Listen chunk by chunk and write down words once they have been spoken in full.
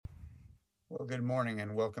Well, good morning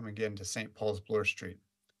and welcome again to St. Paul's Bloor Street.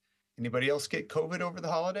 Anybody else get COVID over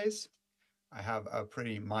the holidays? I have a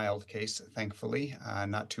pretty mild case, thankfully,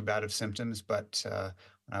 not too bad of symptoms, but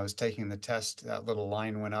when I was taking the test, that little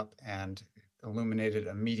line went up and illuminated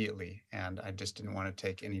immediately, and I just didn't want to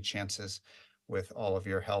take any chances with all of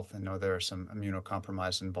your health and know there are some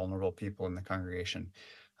immunocompromised and vulnerable people in the congregation.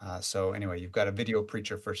 So anyway, you've got a video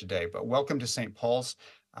preacher for today, but welcome to St. Paul's.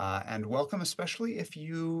 And welcome, especially if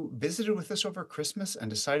you visited with us over Christmas and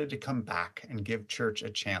decided to come back and give church a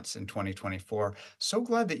chance in 2024. So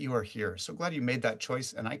glad that you are here. So glad you made that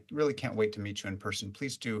choice, and I really can't wait to meet you in person.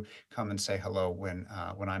 Please do come and say hello when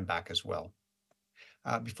I'm back as well.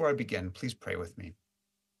 Before I begin, please pray with me.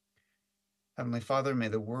 Heavenly Father, may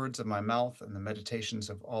the words of my mouth and the meditations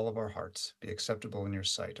of all of our hearts be acceptable in your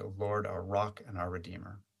sight, O Lord, our rock and our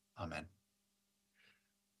Redeemer. Amen.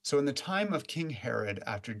 So in the time of King Herod,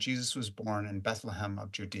 after Jesus was born in Bethlehem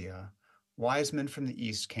of Judea, wise men from the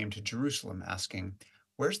east came to Jerusalem asking,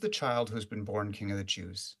 "Where's the child who has been born King of the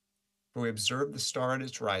Jews? For we observed the star at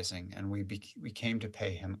its rising, and we came to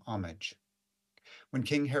pay him homage." When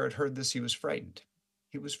King Herod heard this, he was frightened.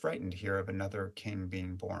 He was frightened to hear of another king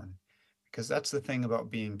being born, because that's the thing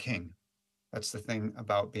about being king. That's the thing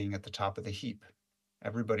about being at the top of the heap.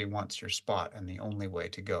 Everybody wants your spot, and the only way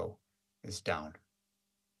to go is down.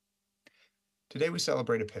 Today we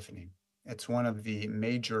celebrate Epiphany. It's one of the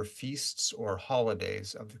major feasts or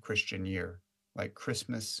holidays of the Christian year, like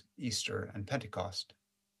Christmas, Easter, and Pentecost.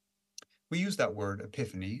 We use that word,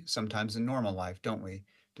 epiphany, sometimes in normal life, don't we?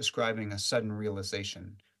 Describing a sudden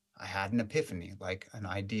realization. I had an epiphany, like an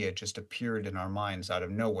idea just appeared in our minds out of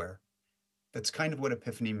nowhere. That's kind of what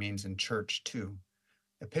epiphany means in church, too.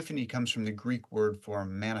 Epiphany comes from the Greek word for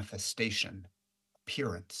manifestation,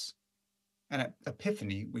 appearance. And at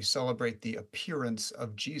Epiphany, we celebrate the appearance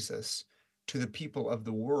of Jesus to the people of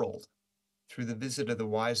the world through the visit of the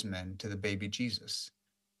wise men to the baby Jesus,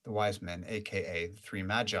 the wise men, aka the three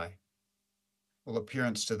magi. Well,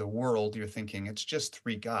 appearance to the world, you're thinking it's just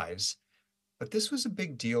three guys. But this was a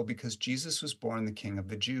big deal because Jesus was born the King of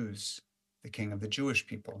the Jews, the King of the Jewish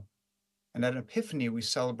people. And at Epiphany, we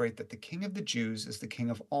celebrate that the King of the Jews is the King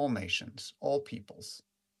of all nations, all peoples,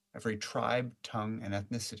 every tribe, tongue, and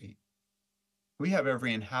ethnicity. We have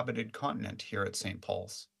every inhabited continent here at St.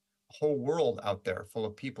 Paul's, a whole world out there full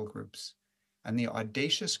of people groups. And the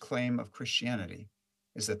audacious claim of Christianity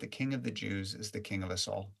is that the King of the Jews is the King of us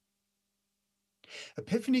all.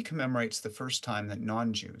 Epiphany commemorates the first time that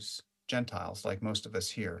non-Jews, Gentiles like most of us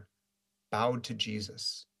here, bowed to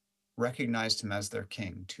Jesus, recognized him as their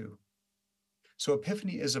king too. So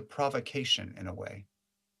Epiphany is a provocation in a way,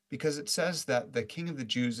 because it says that the King of the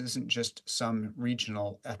Jews isn't just some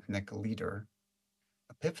regional ethnic leader.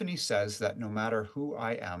 Epiphany says that no matter who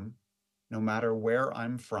I am, no matter where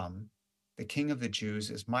I'm from, the King of the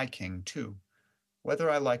Jews is my king too, whether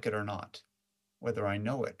I like it or not, whether I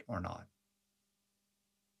know it or not.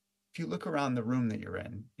 If you look around the room that you're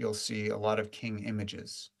in, you'll see a lot of king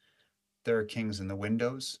images. There are kings in the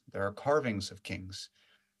windows, there are carvings of kings.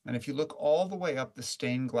 And if you look all the way up the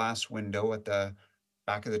stained glass window at the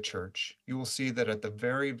back of the church, you will see that at the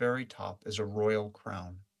very, very top is a royal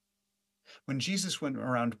crown. When Jesus went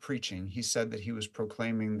around preaching, he said that he was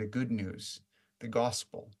proclaiming the good news, the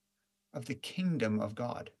gospel of the kingdom of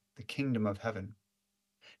God, the kingdom of heaven.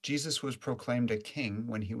 Jesus was proclaimed a king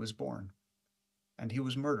when he was born, and he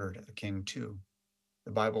was murdered a king too.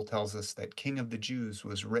 The Bible tells us that King of the Jews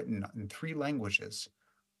was written in 3 languages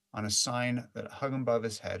on a sign that hung above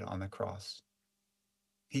his head on the cross.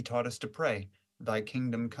 He taught us to pray, "Thy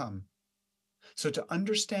kingdom come." So to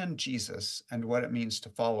understand Jesus and what it means to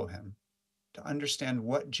follow him, to understand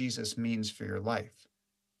what Jesus means for your life,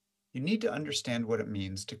 you need to understand what it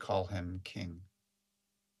means to call him King.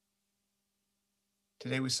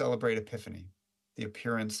 Today we celebrate Epiphany, the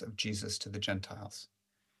appearance of Jesus to the Gentiles.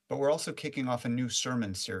 But we're also kicking off a new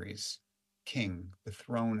sermon series, King, the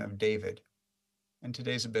Throne of David. And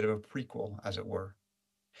today's a bit of a prequel, as it were.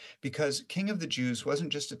 Because King of the Jews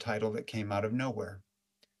wasn't just a title that came out of nowhere.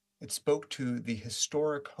 It spoke to the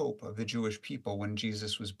historic hope of the Jewish people when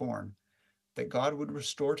Jesus was born, that God would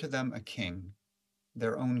restore to them a king,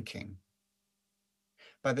 their own king.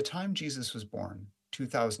 By the time Jesus was born,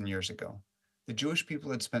 2,000 years ago, the Jewish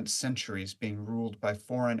people had spent centuries being ruled by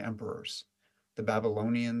foreign emperors, the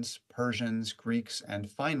Babylonians, Persians, Greeks,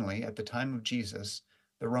 and finally, at the time of Jesus,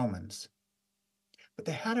 the Romans. But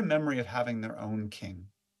they had a memory of having their own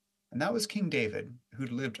king, and that was King David,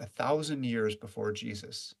 who'd lived 1,000 years before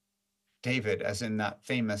Jesus. David, as in that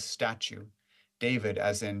famous statue, David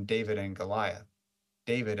as in David and Goliath,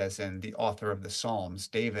 David as in the author of the Psalms,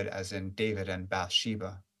 David as in David and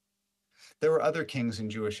Bathsheba. There were other kings in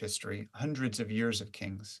Jewish history, hundreds of years of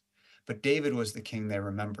kings, but David was the king they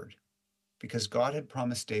remembered, because God had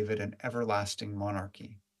promised David an everlasting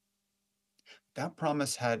monarchy. That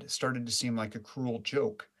promise had started to seem like a cruel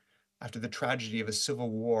joke after the tragedy of a civil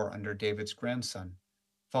war under David's grandson,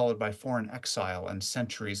 followed by foreign exile and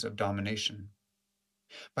centuries of domination.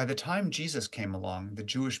 By the time Jesus came along, the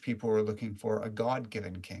Jewish people were looking for a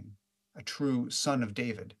God-given king, a true son of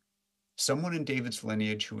David, someone in David's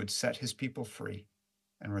lineage who would set his people free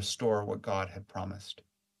and restore what God had promised.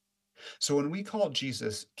 So when we call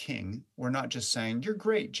Jesus king, we're not just saying, "You're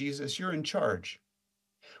great, Jesus, you're in charge."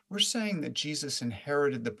 We're saying that Jesus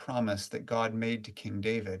inherited the promise that God made to King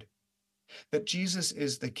David, that Jesus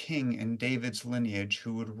is the king in David's lineage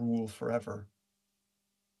who would rule forever.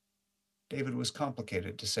 David was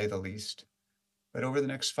complicated, to say the least, but over the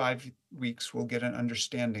next 5 weeks, we'll get an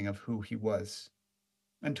understanding of who he was.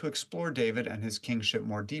 And to explore David and his kingship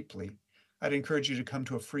more deeply, I'd encourage you to come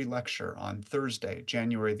to a free lecture on Thursday,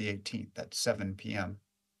 January the 18th at 7 p.m.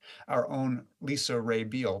 Our own Lisa Ray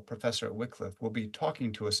Beal, professor at Wycliffe, will be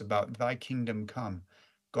talking to us about Thy Kingdom Come,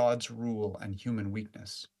 God's rule and human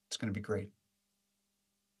weakness. It's going to be great.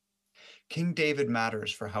 King David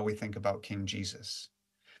matters for how we think about King Jesus,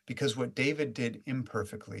 because what David did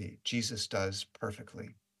imperfectly, Jesus does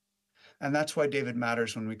perfectly. And that's why David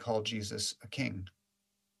matters when we call Jesus a king.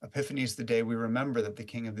 Epiphany is the day we remember that the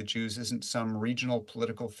King of the Jews isn't some regional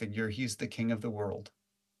political figure. He's the King of the world,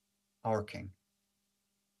 our King.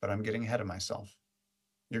 But I'm getting ahead of myself.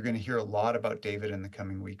 You're going to hear a lot about David in the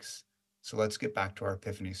coming weeks. So let's get back to our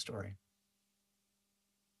Epiphany story.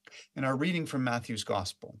 In our reading from Matthew's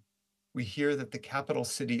Gospel, we hear that the capital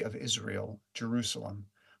city of Israel, Jerusalem,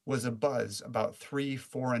 was abuzz about 3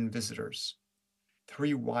 foreign visitors.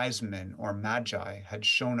 3 wise men, or magi, had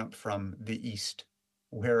shown up from the east.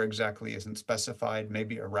 Where exactly isn't specified,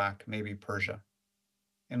 maybe Iraq, maybe Persia.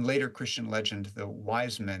 In later Christian legend, the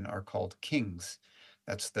wise men are called kings.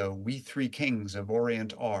 That's the "We 3 Kings of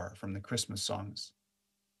Orient are" from the Christmas songs.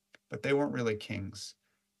 But they weren't really kings,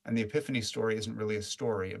 and the Epiphany story isn't really a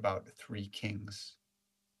story about 3 kings.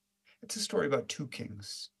 It's a story about 2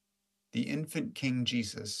 kings, the infant King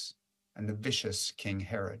Jesus and the vicious King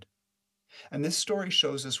Herod. And this story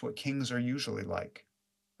shows us what kings are usually like,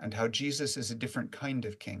 and how Jesus is a different kind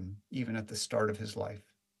of king, even at the start of his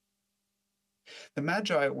life. The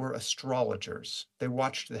Magi were astrologers. They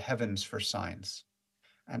watched the heavens for signs.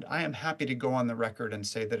 And I am happy to go on the record and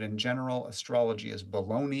say that in general, astrology is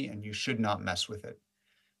baloney and you should not mess with it.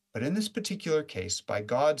 But in this particular case, by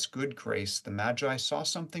God's good grace, the Magi saw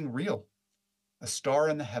something real, a star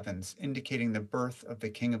in the heavens indicating the birth of the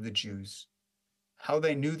King of the Jews. How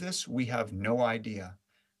they knew this, we have no idea,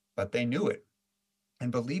 but they knew it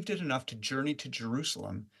and believed it enough to journey to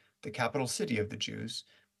Jerusalem, the capital city of the Jews,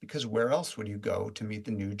 because where else would you go to meet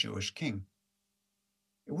the new Jewish king?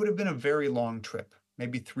 It would have been a very long trip,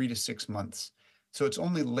 maybe 3 to 6 months, so it's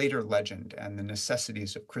only later legend and the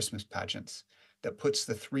necessities of Christmas pageants that puts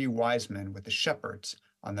the 3 wise men with the shepherds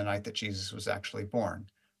on the night that Jesus was actually born.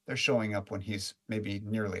 They're showing up when he's maybe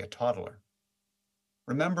nearly a toddler.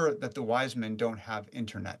 Remember that the wise men don't have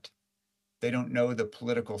internet. They don't know the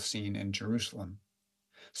political scene in Jerusalem.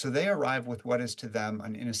 So they arrive with what is to them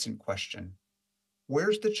an innocent question.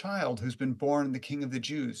 Where's the child who's been born the King of the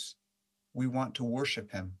Jews? We want to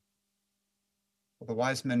worship him. Well, the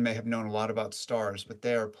wise men may have known a lot about stars, but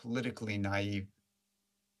they are politically naive.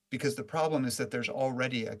 Because the problem is that there's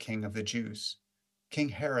already a king of the Jews, King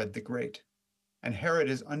Herod the Great. And Herod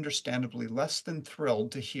is understandably less than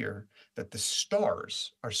thrilled to hear that the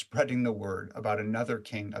stars are spreading the word about another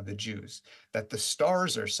king of the Jews, that the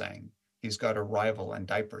stars are saying he's got a rival and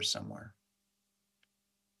diapers somewhere.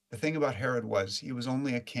 The thing about Herod was he was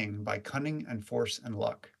only a king by cunning and force and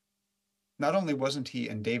luck. Not only wasn't he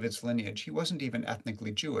in David's lineage, he wasn't even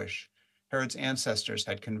ethnically Jewish. Herod's ancestors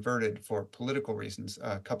had converted for political reasons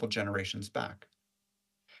a couple generations back.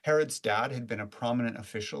 Herod's dad had been a prominent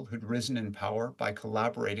official who'd risen in power by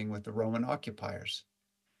collaborating with the Roman occupiers.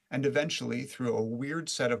 And eventually, through a weird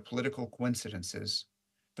set of political coincidences,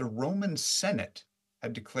 the Roman Senate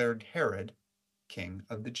had declared Herod king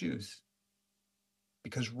of the Jews.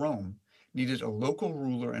 Because Rome needed a local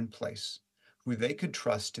ruler in place who they could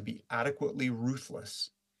trust to be adequately ruthless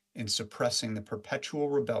in suppressing the perpetual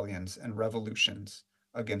rebellions and revolutions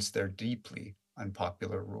against their deeply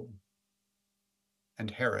unpopular rule. And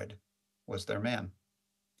Herod was their man.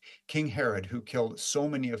 King Herod, who killed so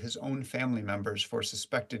many of his own family members for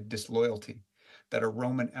suspected disloyalty that a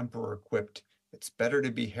Roman emperor quipped, "It's better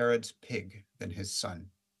to be Herod's pig than his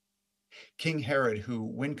son." King Herod, who,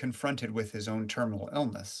 when confronted with his own terminal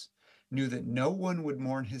illness, knew that no one would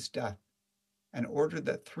mourn his death and ordered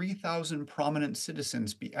that 3,000 prominent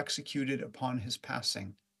citizens be executed upon his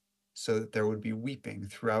passing, so that there would be weeping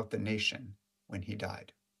throughout the nation when he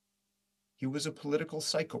died. He was a political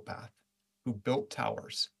psychopath who built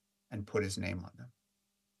towers and put his name on them.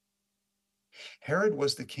 Herod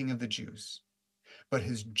was the king of the Jews, but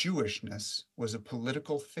his Jewishness was a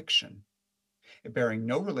political fiction, bearing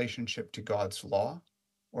no relationship to God's law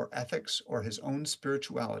or ethics or his own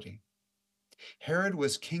spirituality. Herod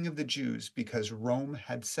was king of the Jews because Rome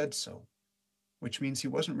had said so, which means he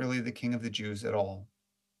wasn't really the king of the Jews at all,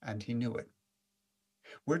 and he knew it.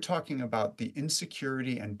 We're talking about the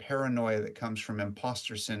insecurity and paranoia that comes from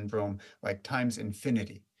imposter syndrome like times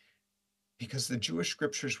infinity. Because the Jewish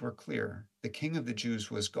scriptures were clear, the king of the Jews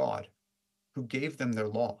was God, who gave them their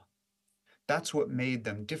law. That's what made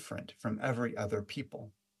them different from every other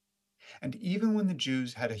people. And even when the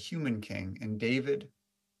Jews had a human king in David,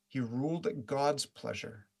 he ruled at God's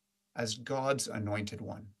pleasure as God's anointed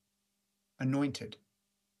one. Anointed.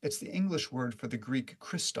 It's the English word for the Greek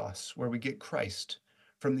Christos, where we get Christ,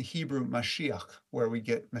 from the Hebrew Mashiach, where we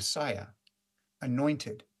get Messiah.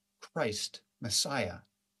 Anointed, Christ, Messiah.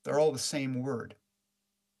 They're all the same word.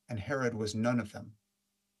 And Herod was none of them.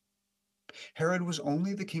 Herod was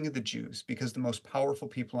only the king of the Jews because the most powerful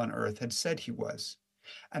people on earth had said he was.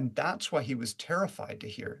 And that's why he was terrified to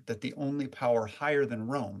hear that the only power higher than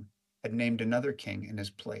Rome had named another king in his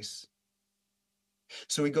place.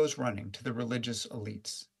 So he goes running to the religious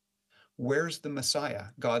elites. Where's the Messiah,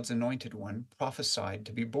 God's anointed one, prophesied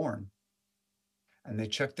to be born? And they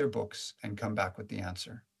check their books and come back with the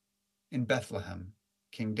answer. In Bethlehem,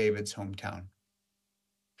 King David's hometown.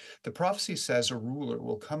 The prophecy says a ruler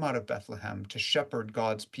will come out of Bethlehem to shepherd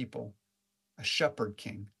God's people, a shepherd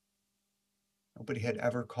king. Nobody had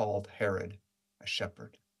ever called Herod a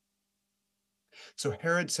shepherd. So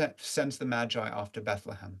Herod sends the Magi off to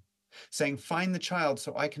Bethlehem, saying, "Find the child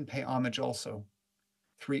so I can pay homage also."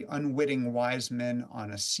 3 unwitting wise men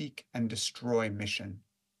on a seek and destroy mission.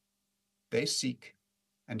 They seek,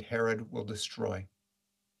 and Herod will destroy.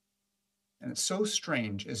 And it's so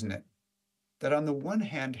strange, isn't it, that on the one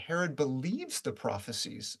hand, Herod believes the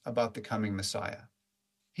prophecies about the coming Messiah.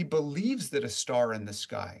 He believes that a star in the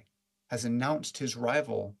sky has announced his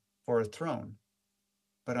rival for a throne.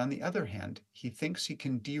 But on the other hand, he thinks he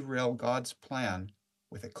can derail God's plan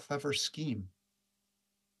with a clever scheme.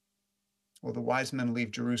 Well, the wise men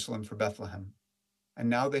leave Jerusalem for Bethlehem, and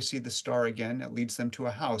now they see the star again. It leads them to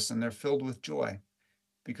a house, and they're filled with joy,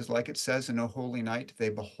 because like it says in O Holy Night, they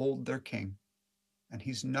behold their king, and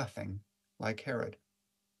he's nothing like Herod.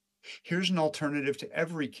 Here's an alternative to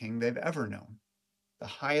every king they've ever known, the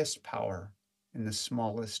highest power in the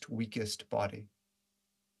smallest, weakest body.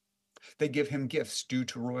 They give him gifts due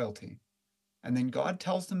to royalty, and then God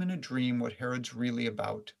tells them in a dream what Herod's really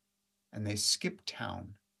about, and they skip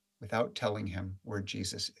town without telling him where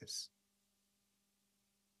Jesus is.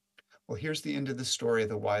 Well, here's the end of the story of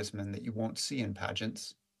the wise men that you won't see in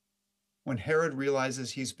pageants. When Herod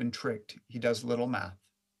realizes he's been tricked, he does a little math.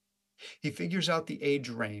 He figures out the age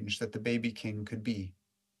range that the baby king could be,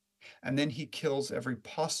 and then he kills every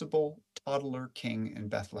possible toddler king in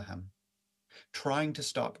Bethlehem, trying to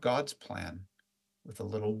stop God's plan with a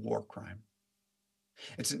little war crime.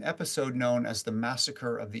 It's an episode known as the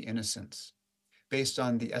Massacre of the Innocents. Based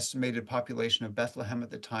on the estimated population of Bethlehem at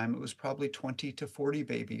the time, it was probably 20 to 40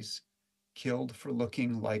 babies killed for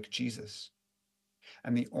looking like Jesus.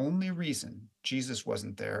 And the only reason Jesus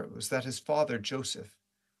wasn't there was that his father, Joseph,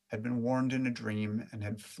 had been warned in a dream and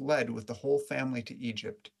had fled with the whole family to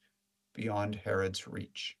Egypt beyond Herod's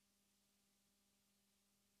reach.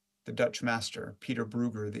 The Dutch master, Peter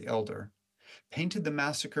Brugger the Elder, painted the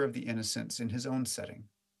Massacre of the Innocents in his own setting,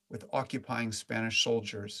 with occupying Spanish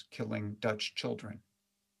soldiers killing Dutch children.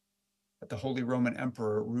 But the Holy Roman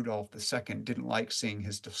Emperor Rudolph II didn't like seeing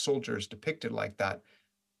his soldiers depicted like that,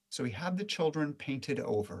 so he had the children painted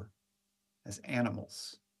over as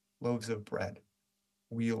animals, loaves of bread,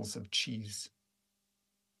 wheels of cheese.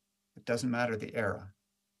 It doesn't matter the era.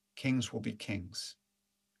 Kings will be kings,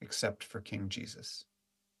 except for King Jesus.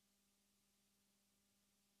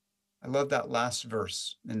 I love that last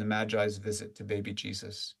verse in the Magi's visit to baby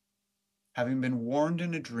Jesus. Having been warned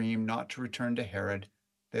in a dream not to return to Herod,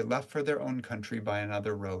 they left for their own country by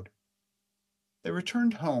another road. They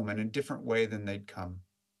returned home in a different way than they'd come.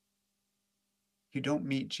 You don't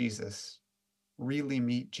meet Jesus, really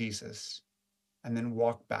meet Jesus, and then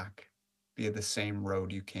walk back via the same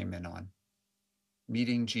road you came in on.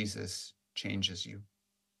 Meeting Jesus changes you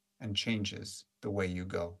and changes the way you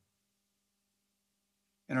go.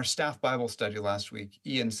 In our staff Bible study last week,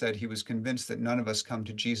 Ian said he was convinced that none of us come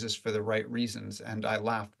to Jesus for the right reasons, and I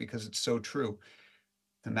laughed because it's so true.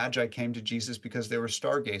 The Magi came to Jesus because they were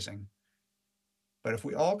stargazing. But if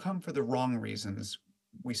we all come for the wrong reasons,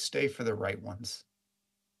 we stay for the right ones.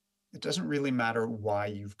 It doesn't really matter why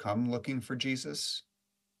you've come looking for Jesus.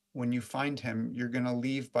 When you find him, you're going to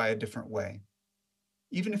leave by a different way.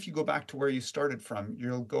 Even if you go back to where you started from,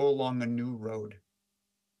 you'll go along a new road.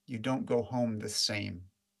 You don't go home the same.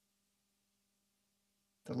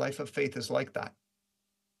 The life of faith is like that.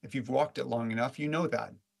 If you've walked it long enough, you know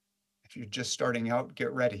that. If you're just starting out,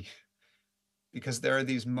 get ready. Because there are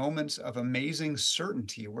these moments of amazing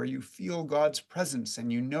certainty where you feel God's presence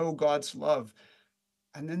and you know God's love.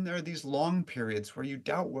 And then there are these long periods where you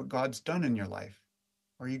doubt what God's done in your life,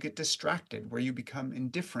 or you get distracted, where you become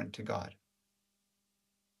indifferent to God.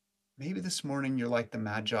 Maybe this morning you're like the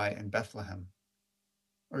Magi in Bethlehem,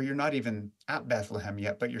 or you're not even at Bethlehem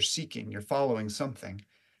yet, but you're seeking, you're following something.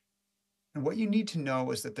 And what you need to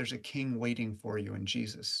know is that there's a king waiting for you in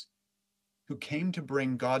Jesus, who came to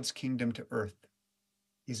bring God's kingdom to earth.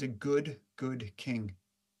 He's a good, good king.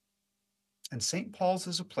 And St. Paul's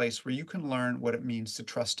is a place where you can learn what it means to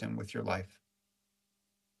trust him with your life.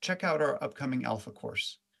 Check out our upcoming Alpha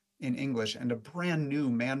course in English and a brand new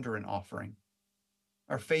Mandarin offering.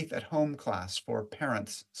 Our Faith at Home class for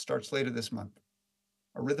parents starts later this month.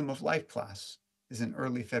 Our Rhythm of Life class is in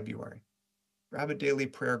early February. Grab a daily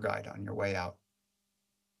prayer guide on your way out.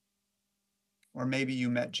 Or maybe you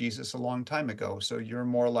met Jesus a long time ago, so you're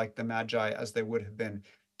more like the Magi as they would have been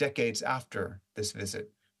decades after this visit,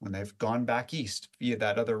 when they've gone back east via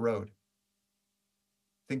that other road.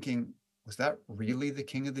 Thinking, was that really the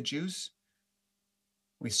King of the Jews?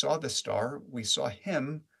 We saw the star, we saw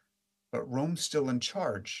him, but Rome's still in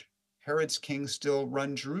charge. Herod's king still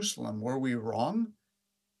run Jerusalem. Were we wrong?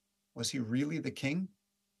 Was he really the king?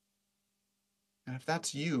 And if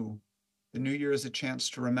that's you, the new year is a chance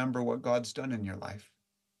to remember what God's done in your life.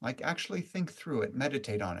 Like, actually think through it,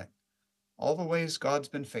 meditate on it. All the ways God's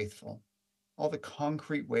been faithful, all the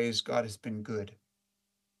concrete ways God has been good.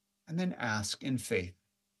 And then ask in faith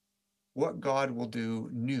what God will do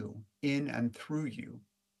new in and through you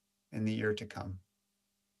in the year to come.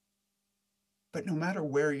 But no matter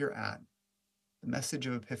where you're at, the message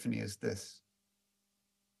of Epiphany is this: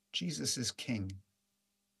 Jesus is King.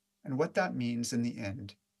 And what that means in the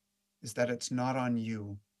end is that it's not on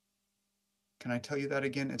you. Can I tell you that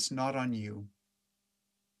again? It's not on you.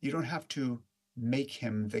 You don't have to make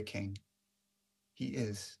him the king. He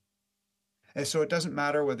is. And so it doesn't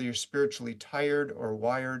matter whether you're spiritually tired or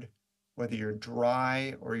wired, whether you're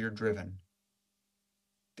dry or you're driven.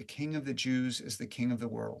 The King of the Jews is the King of the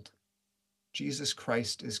world. Jesus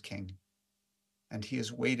Christ is King, and he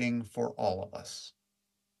is waiting for all of us.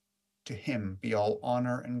 To him be all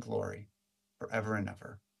honor and glory forever and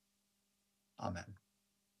ever. Amen.